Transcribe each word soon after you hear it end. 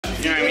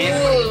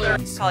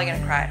Probably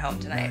gonna cry at home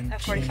tonight.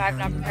 At 45,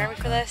 not preparing me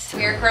for this.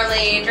 We are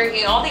currently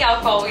drinking all the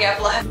alcohol we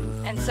have left.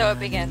 And so it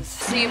begins.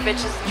 See you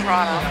bitches in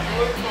Toronto.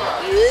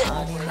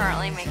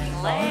 Currently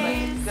making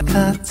Leis.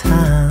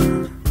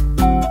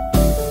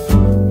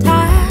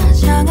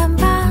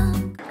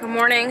 Good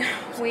morning.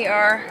 We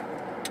are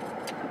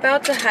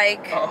about to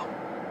hike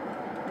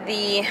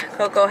the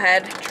Koko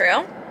Head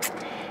Trail.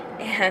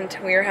 And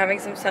we are having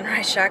some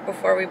sunrise shack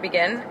before we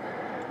begin,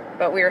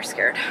 but we are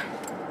scared.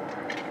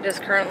 It is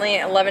currently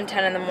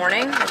 11:10 in the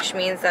morning, which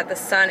means that the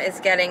sun is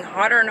getting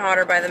hotter and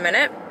hotter by the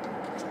minute.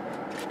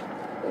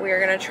 We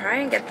are gonna try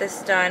and get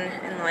this done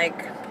in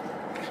like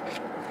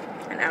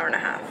an hour and a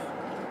half.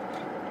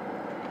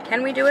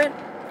 Can we do it?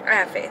 I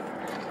have faith.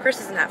 Chris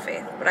doesn't have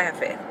faith, but I have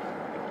faith.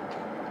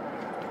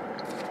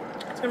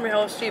 It's gonna be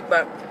hella steep,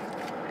 but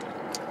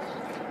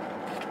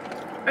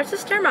it's a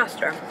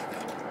Stairmaster.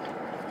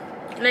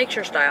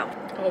 Nature style.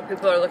 Oh,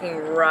 people are looking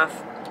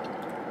rough.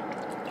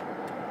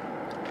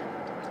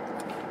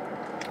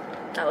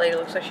 That lady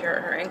looks like she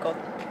hurt her ankle.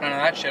 None of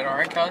that shit,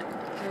 alright, Kelly?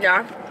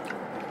 Yeah.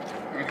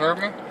 You heard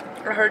me?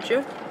 I heard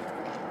you.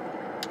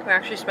 We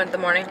actually spent the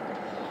morning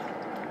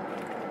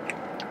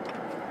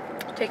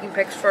taking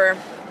pics for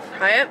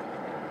Hyatt.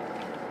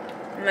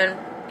 And then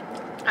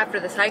after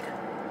this hike,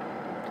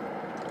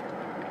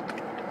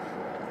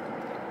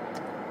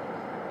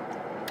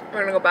 we're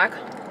gonna go back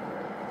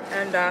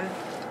and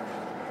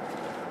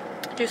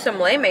do some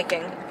lei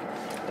making,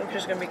 which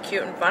is gonna be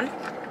cute and fun.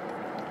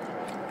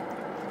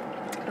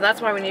 But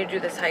that's why we need to do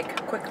this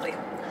hike quickly,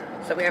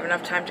 so we have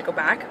enough time to go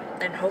back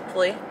and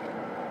hopefully,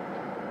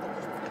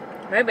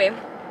 maybe,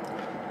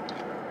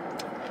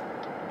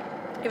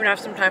 even have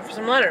some time for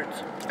some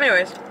letters.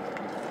 Anyways,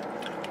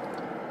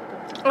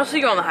 I'll see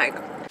you on the hike.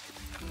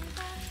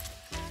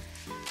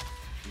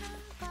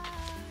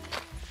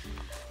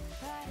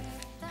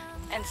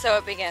 And so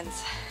it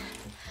begins.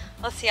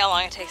 Let's see how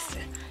long it takes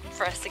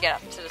for us to get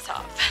up to the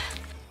top.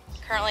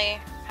 Currently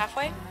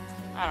halfway?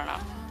 I don't know.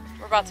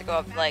 We're about to go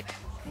up like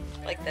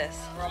this.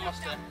 We're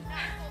almost done.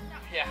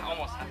 Yeah,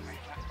 almost halfway.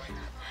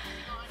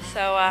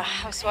 So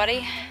I'm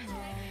sweaty.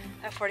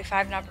 At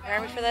 45, not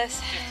preparing me for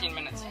this. 15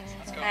 minutes.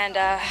 Let's go. And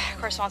of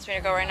course wants me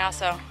to go right now,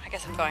 so I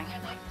guess I'm going.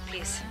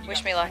 Peace.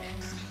 Wish me luck.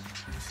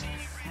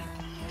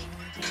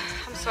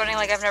 I'm sweating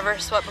like I've never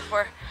sweat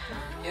before.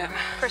 Yeah.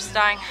 Chris is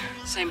dying.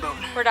 Same boat.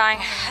 We're dying.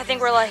 I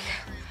think we're like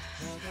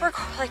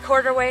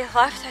quarter way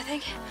left, I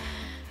think.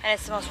 And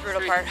it's the most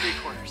brutal part.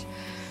 3/4.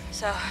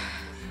 So,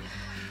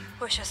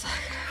 wish us luck.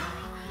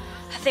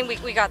 I think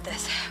we got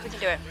this. We can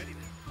do it.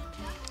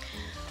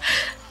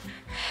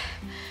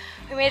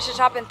 We made it to the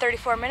top in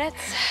 34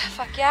 minutes.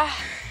 Fuck yeah.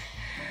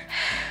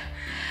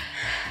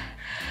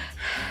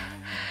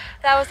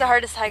 That was the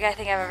hardest hike I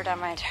think I've ever done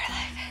in my entire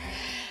life.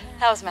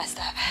 That was messed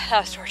up. That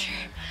was torture,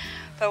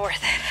 but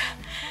worth it.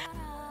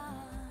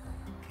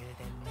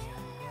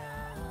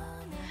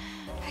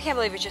 I can't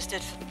believe we just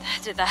did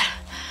that.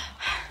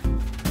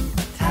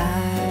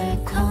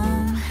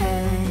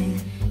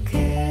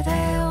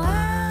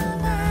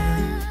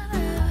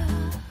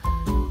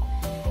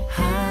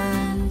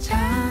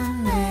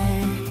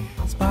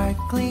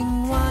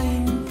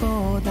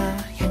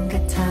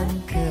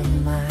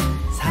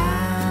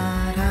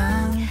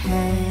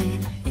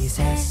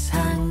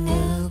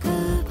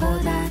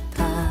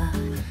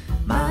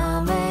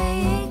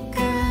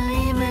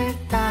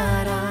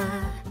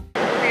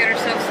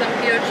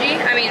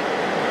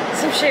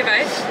 Shave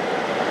ice.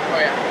 Oh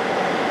yeah.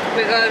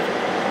 We got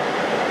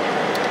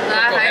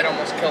that Koko hike. Head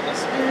almost killed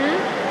us.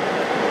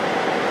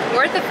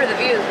 Worth it for the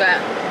views,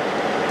 but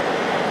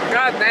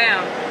god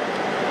damn.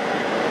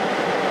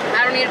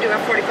 I don't need to do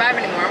F45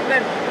 anymore. I'm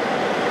good.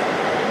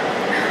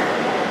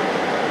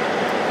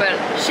 But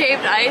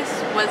shaved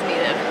ice was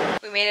needed.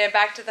 We made it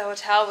back to the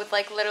hotel with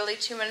like literally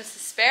 2 minutes to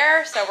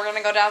spare, so we're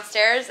gonna go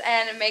downstairs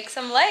and make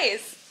some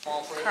leis.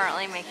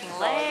 Currently making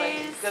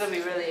leis. It's gonna be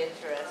really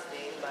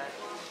interesting, but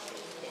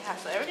yeah,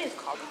 so everything's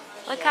calm.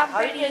 Look how How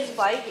do pretty. you guys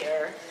fly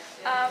here?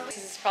 This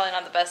is probably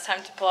not the best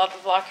time to pull out the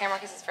vlog camera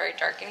because it's very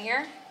dark in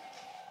here.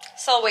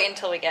 So I'll wait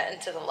until we get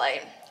into the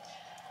light.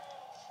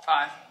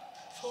 5,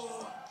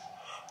 4,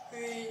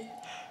 3,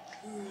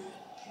 2,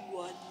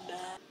 1.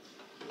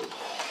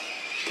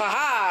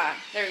 Haha!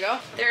 There we go.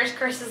 There's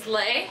Chris's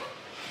lei.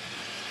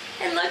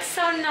 It looks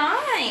so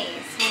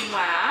nice.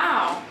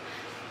 Wow.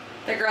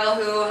 The girl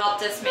who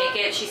helped us make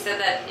it, she said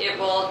that it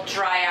will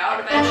dry out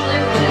eventually,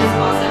 which is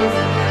awesome.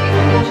 So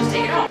we'll just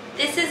take it home.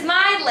 This is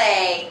my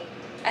lei.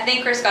 I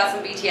think Chris got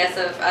some BTS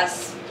of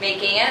us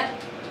making it.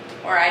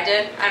 Or I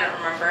did. I don't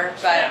remember.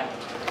 But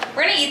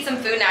we're going to eat some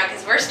food now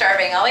because we're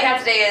starving. All we have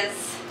today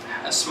is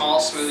a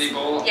small smoothie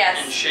bowl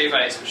Yes. and shave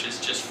ice, which is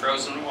just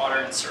frozen water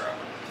and syrup.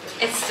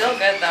 It's still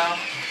good though.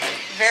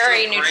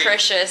 Very Still great.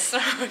 nutritious.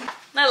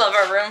 I love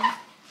our room.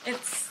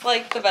 It's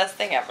like the best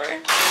thing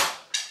ever.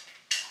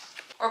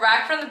 We're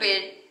back from the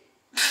beach.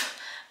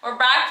 We're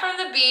back from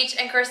the beach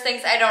and Chris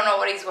thinks I don't know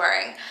what he's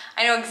wearing.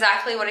 I know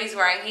exactly what he's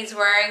wearing. He's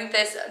wearing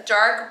this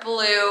dark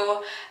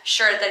blue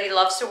shirt that he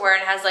loves to wear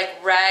and has like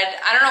red.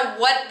 I don't know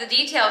what the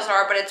details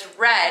are, but it's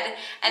red.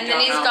 And then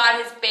he's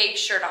got his beige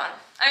shirt on.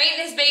 I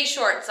mean his beige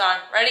shorts on.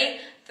 Ready?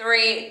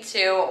 3,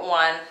 2, 1.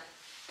 I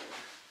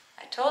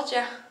told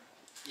you.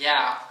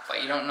 Yeah,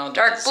 but you don't know the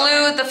dark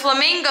blue, the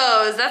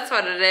flamingos. That's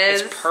what it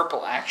is. It's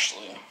purple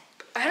actually.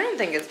 I don't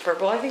think it's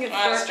purple. I think it's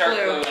It's dark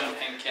blue blue. and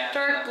pink, yeah.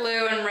 Dark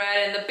blue and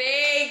red and the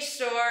beige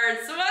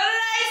shorts. What did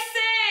I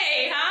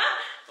say, huh?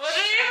 What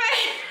did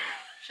I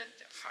Shut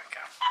the fuck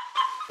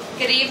up.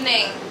 Good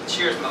evening.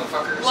 Cheers,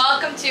 motherfuckers.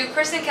 Welcome to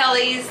Chris and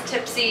Kelly's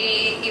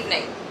Tipsy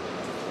Evening.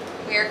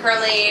 We are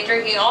currently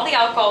drinking all the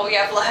alcohol we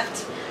have left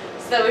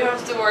so that we don't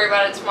have to worry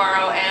about it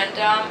tomorrow. And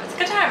it's a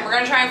good time. We're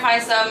going to try and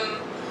find some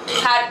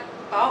pad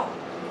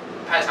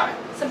thai.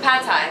 Some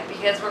pad thai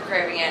because we're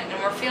craving it and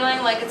we're feeling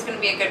like it's going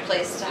to be a good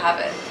place to have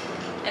it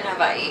in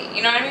Hawaii.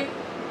 You know what I mean?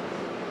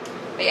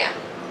 But yeah.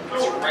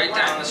 It's right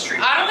down the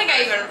street. I don't think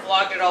I even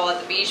vlogged it all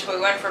at the beach, but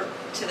we went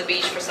to the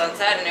beach for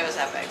sunset and it was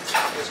epic.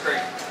 It was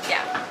great.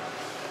 Yeah.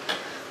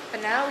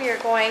 But now we are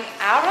going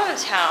out of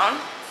the town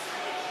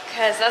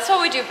because that's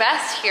what we do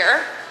best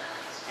here.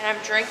 And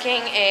I'm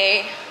drinking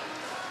a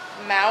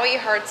Maui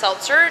hard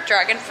seltzer,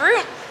 dragon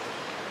fruit.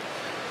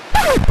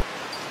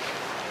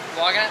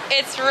 Vlogging it?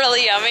 It's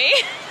really yummy.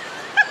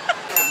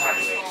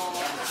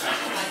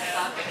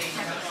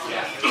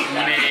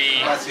 May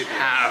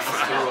have.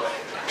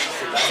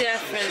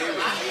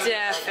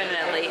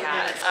 Definitely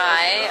has.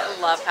 I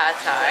love pad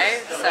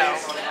thai, so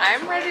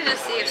I'm ready to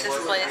see if this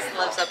place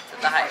lives up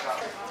to the hype.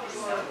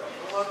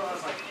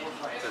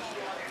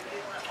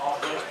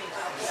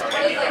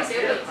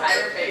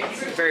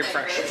 Very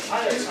fresh. You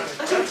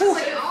know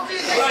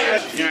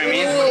what I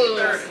mean?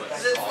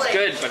 It's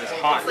good, but it's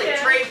hot. It's like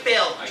trade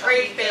field.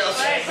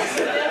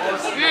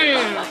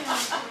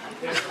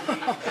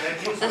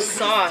 The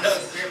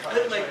sauce.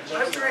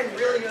 I'm trying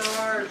really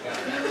hard.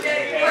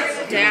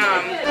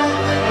 Damn.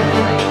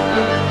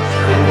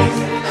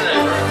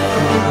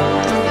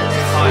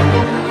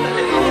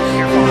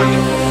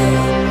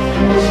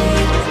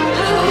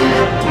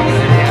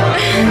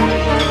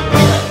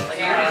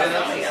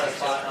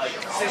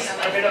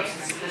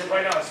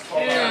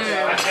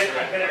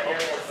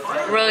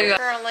 Really good.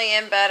 Currently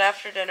in bed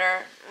after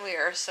dinner. We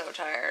are so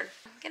tired.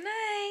 Good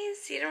night.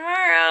 See you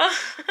tomorrow.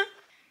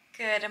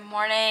 Good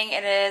morning.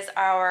 It is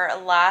our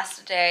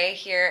last day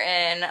here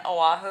in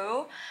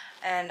Oahu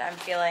and I'm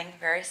feeling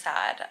very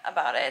sad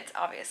about it,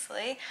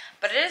 obviously.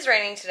 But it is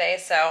raining today,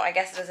 so I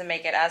guess it doesn't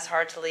make it as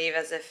hard to leave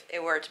as if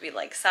it were to be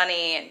like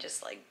sunny and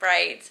just like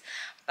bright.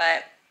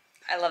 But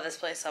I love this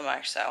place so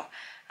much, so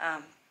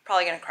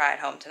probably gonna cry at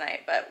home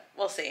tonight, but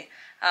we'll see.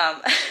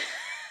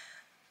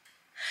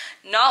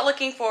 Not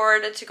looking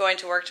forward to going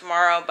to work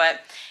tomorrow,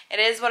 but it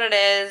is what it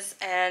is,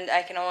 and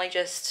I can only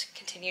just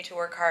continue to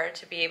work hard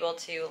to be able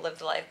to live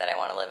the life that I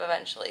want to live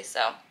eventually.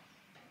 So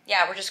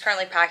yeah, we're just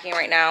currently packing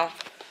right now.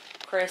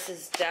 Chris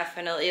is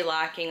definitely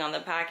lacking on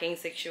the packing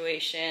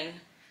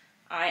situation.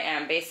 I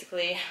am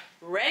basically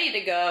ready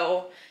to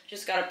go.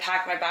 Just gotta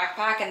pack my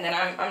backpack and then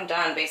I'm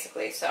done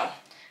basically. So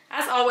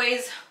as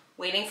always,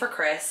 waiting for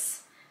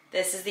Chris.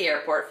 This is the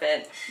airport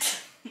fit.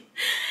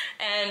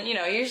 And you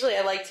know, usually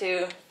I like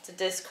to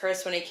diss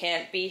Chris when he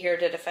can't be here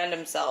to defend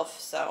himself,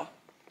 so.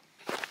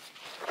 Yeah,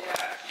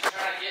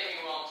 trying to get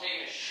me while I'm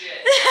taking a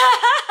shit.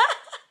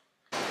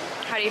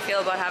 How do you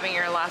feel about having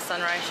your last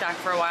sunrise shack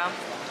for a while?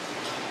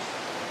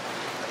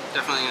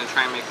 Definitely gonna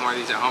try and make more of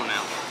these at home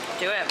now.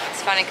 Do it.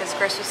 It's funny because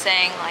Chris was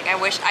saying, like, I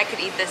wish I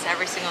could eat this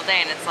every single day,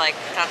 and it's like,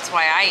 that's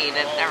why I eat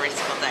it every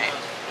single day.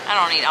 I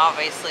don't eat,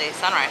 obviously,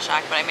 sunrise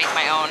shack, but I make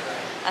my own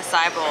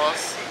acai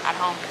bowls at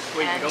home.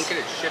 Wait, you don't get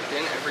it shipped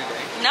in every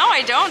day? No,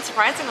 I don't,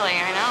 surprisingly,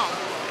 I know.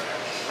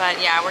 But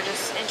yeah, we're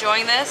just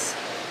enjoying this.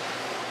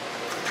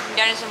 I'm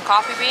getting some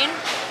coffee bean,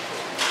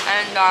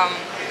 and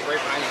Right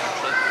behind you,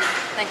 actually.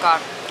 thank God.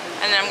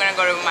 And then I'm gonna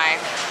go to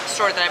my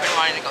store that I've been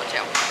wanting to go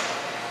to.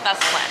 That's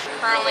the plan.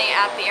 Currently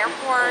at the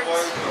airport.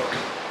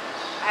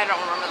 I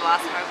don't remember the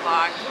last time I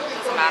vlogged.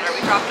 Doesn't matter.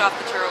 We dropped off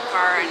the Turo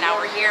car and now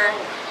we're here.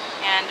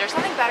 And there's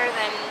nothing better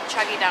than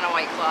chugging down a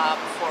White Claw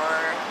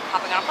before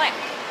hopping on a plane.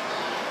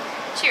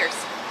 Cheers.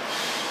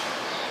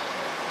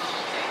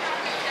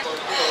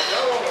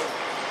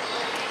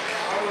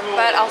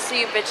 But I'll see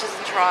you bitches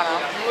in Toronto.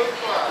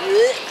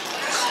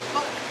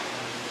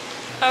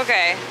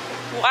 Okay,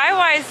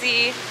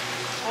 YYZ,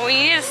 we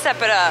need to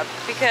step it up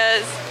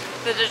because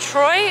the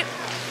Detroit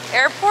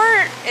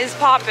airport is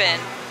popping.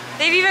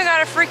 They've even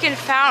got a freaking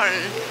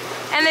fountain,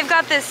 and they've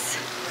got this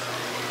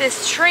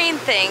train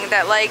thing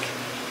that like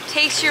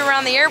takes you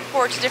around the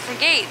airport to different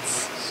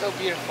gates. So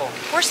beautiful.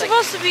 We're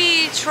supposed to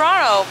be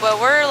Toronto, but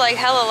we're like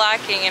hella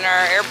lacking in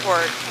our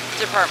airport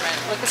department.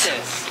 Look at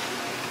this.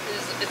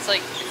 It's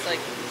like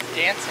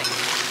dancing.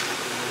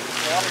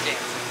 Water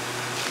dancing.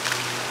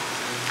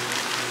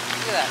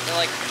 Look at that. They're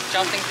like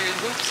jumping through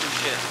hoops and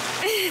shit.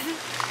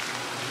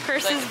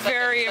 Chris is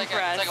very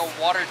impressed. It's like a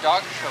water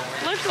dog show.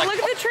 Look at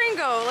the train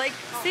go. Like,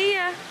 see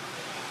ya.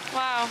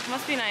 Wow,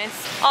 must be nice.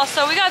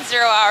 Also, we got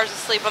 0 hours of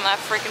sleep on that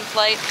freaking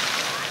flight.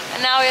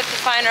 And now we have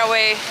to find our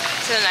way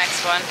to the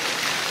next one.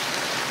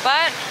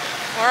 But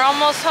we're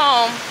almost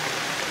home.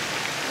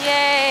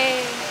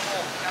 Yay.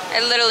 I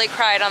literally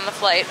cried on the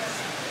flight.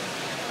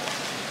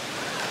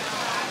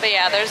 But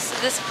yeah,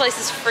 this place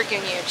is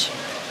freaking huge.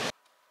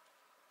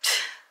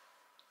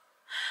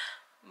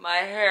 My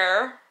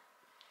hair.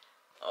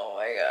 Oh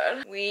my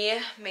god. We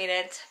made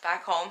it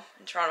back home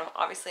in Toronto.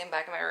 Obviously, I'm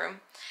back in my room.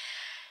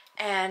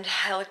 And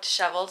I look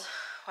disheveled.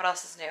 What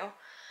else is new?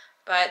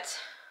 But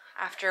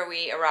after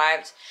we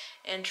arrived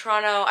in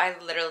Toronto, I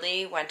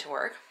literally went to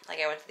work. Like,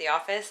 I went to the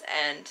office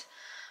and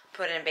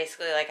put in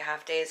basically like a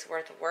half day's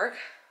worth of work.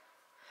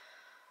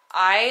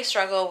 I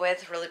struggle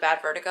with really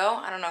bad vertigo.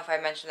 I don't know if I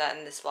mentioned that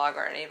in this vlog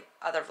or any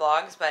other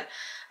vlogs, but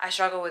I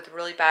struggle with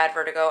really bad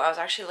vertigo. I was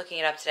actually looking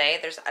it up today.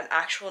 There's an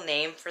actual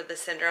name for the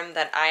syndrome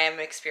that I am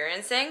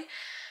experiencing.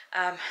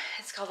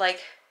 It's called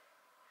like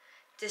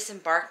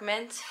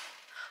disembarkment.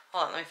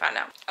 Hold on, let me find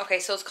out. Okay,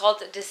 so it's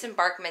called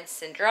disembarkment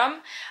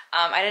syndrome.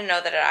 I didn't know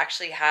that it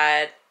actually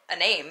had a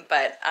name,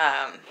 but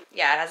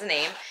yeah, it has a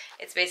name.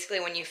 It's basically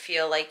when you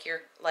feel like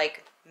you're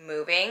like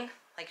moving,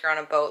 like you're on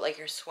a boat, like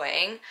you're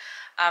swaying.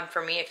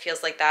 For me, it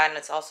feels like that, and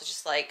it's also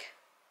just like,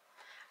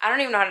 I don't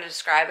even know how to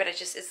describe it.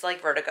 It's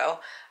like vertigo.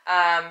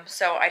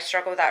 So I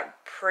struggle with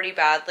that pretty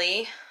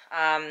badly,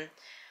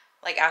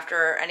 like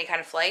after any kind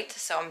of flight.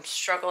 So I'm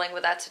struggling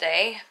with that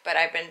today, but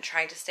I've been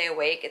trying to stay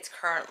awake. It's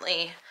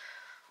currently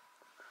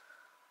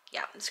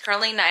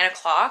 9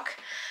 o'clock,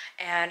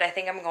 and I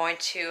think I'm going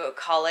to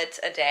call it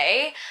a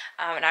day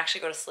and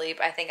actually go to sleep.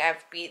 I think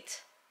I've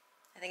beat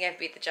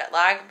the jet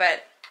lag,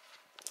 but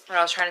what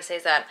I was trying to say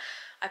is that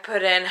I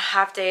put in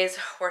half day's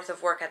worth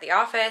of work at the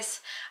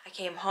office. I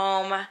came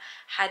home,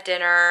 had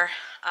dinner,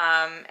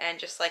 and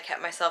just like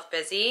kept myself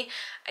busy.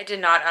 I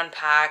did not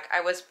unpack. I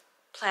was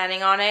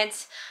planning on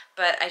it,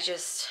 but I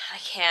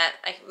can't.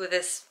 With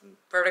this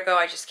vertigo,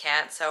 I just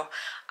can't. So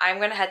I'm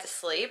gonna head to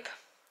sleep.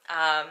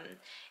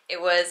 It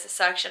was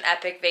such an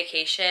epic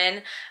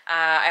vacation.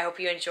 I hope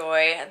you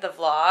enjoy the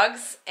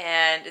vlogs,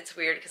 and it's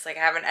weird because like I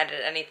haven't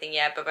edited anything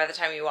yet, but by the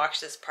time you watch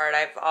this part,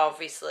 I've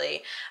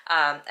obviously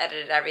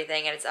edited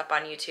everything and it's up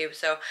on YouTube.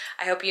 So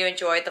I hope you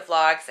enjoyed the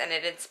vlogs and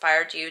it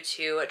inspired you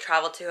to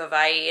travel to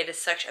Hawaii. It is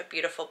such a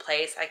beautiful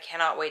place. I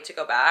cannot wait to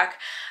go back.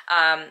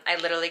 I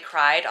literally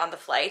cried on the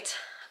flight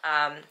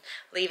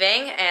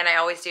leaving, and I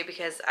always do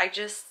because I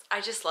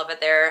just love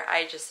it there.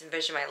 I just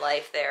envision my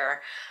life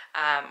there.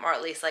 Or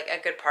at least like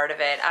a good part of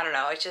it. I don't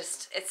know,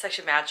 it's such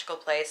a magical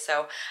place.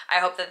 So I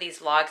hope that these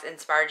vlogs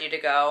inspired you to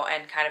go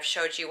and kind of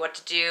showed you what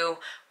to do,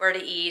 where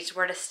to eat,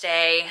 where to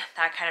stay,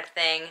 that kind of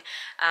thing.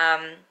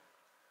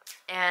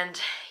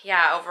 And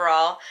yeah,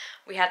 overall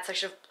we had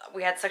such a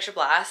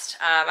blast.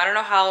 I don't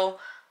know how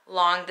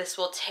long this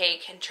will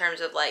take in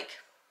terms of like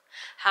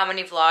how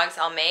many vlogs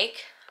I'll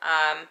make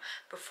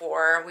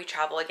before we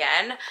travel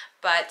again,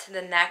 but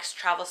the next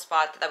travel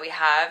spot that we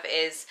have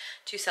is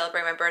to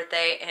celebrate my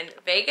birthday in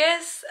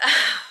Vegas.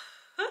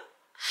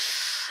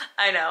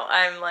 I know,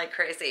 I'm like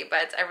crazy,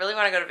 but I really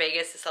want to go to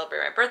Vegas to celebrate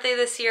my birthday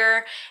this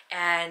year,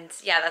 and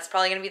yeah, that's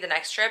probably gonna be the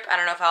next trip. I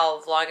don't know if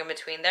I'll vlog in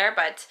between there,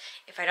 but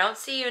if I don't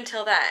see you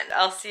until then,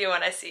 I'll see you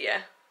when I see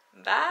you.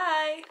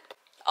 Bye!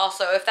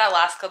 Also, if that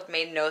last clip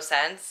made no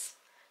sense,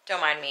 don't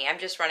mind me. I'm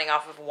just running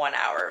off of 1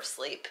 hour of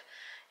sleep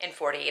in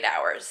 48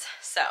 hours.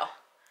 So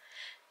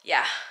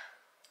yeah,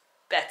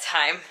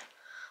 bedtime.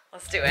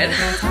 Let's do it.